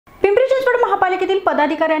महापालिकेतील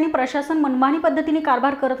पदाधिकारी आणि प्रशासन मनमानी पद्धतीने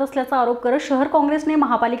कारभार करत असल्याचा आरोप करत शहर काँग्रेसने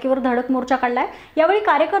महापालिकेवर धडक मोर्चा काढलाय। यावेळी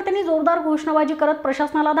कार्यकर्त्यांनी जोरदार घोषणाबाजी करत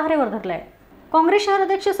प्रशासनाला धारेवर धरले। काँग्रेस शहर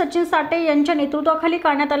अध्यक्ष सचिन साटे यांच्या नेतृत्वाखाली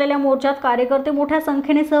काढण्यात आलेल्या मोर्चात कार्यकर्ते मोठ्या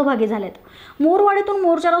संख्येने सहभागी झालेत। मोरवाडीतून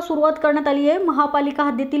मोर्चाला सुरुवात करण्यात आली आहे। महापालिका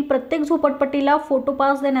हद्दीतील प्रत्येक झोपडपट्टीला फोटो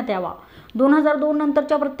पास देण्यात यावा। 2002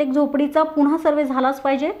 नंतरच्या प्रत्येक झोपडीचा पुन्हा सर्वे झालाच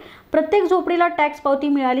पाहिजे। प्रत्येक झोपडीला टॅक्स पावती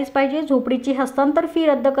मिळालीच पाहिजे। झोपडीची हस्तांतर फी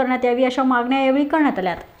रद्द करण्यात यावी अशा मागण्या यावेळी करण्यात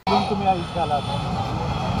आल्या।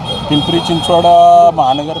 पिंपरी चिंचवड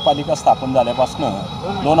महानगरपालिका स्थापन झाल्यापासून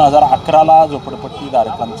 2011ला झोपडपट्टी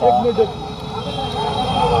धारकांचा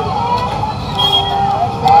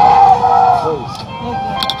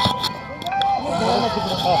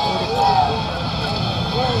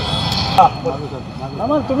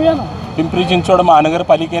पिंपरी चिंचवड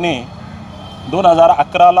महानगरपालिकेने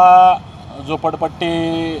 2011ला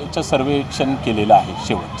झोपडपट्टीचं सर्वेक्षण केलेलं आहे।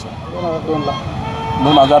 शेवटचं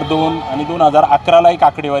 2002 आणि 2011ला एक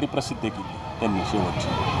आकडेवारी प्रसिद्ध केली त्यांनी शेवटची,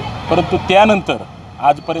 परंतु त्यानंतर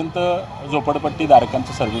आजपर्यंत झोपडपट्टी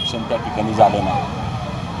धारकांचं सर्वेक्षण त्या ठिकाणी झालं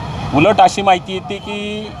नाही। उलट अशी माहिती येते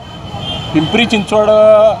की पिंपरी चिंचवड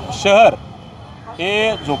शहर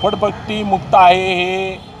हे झोपडपट्टी मुक्त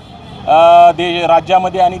आहे हे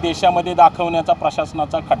राज्यामध्ये आणि देशामध्ये दाखवण्याचा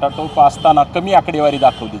प्रशासनाचा खटाटोप असताना कमी आकडेवारी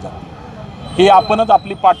दाखवली जाते। हे आपणच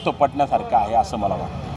आपली पाठ थोपटण्यासारखं आहे असं मला वाटतं।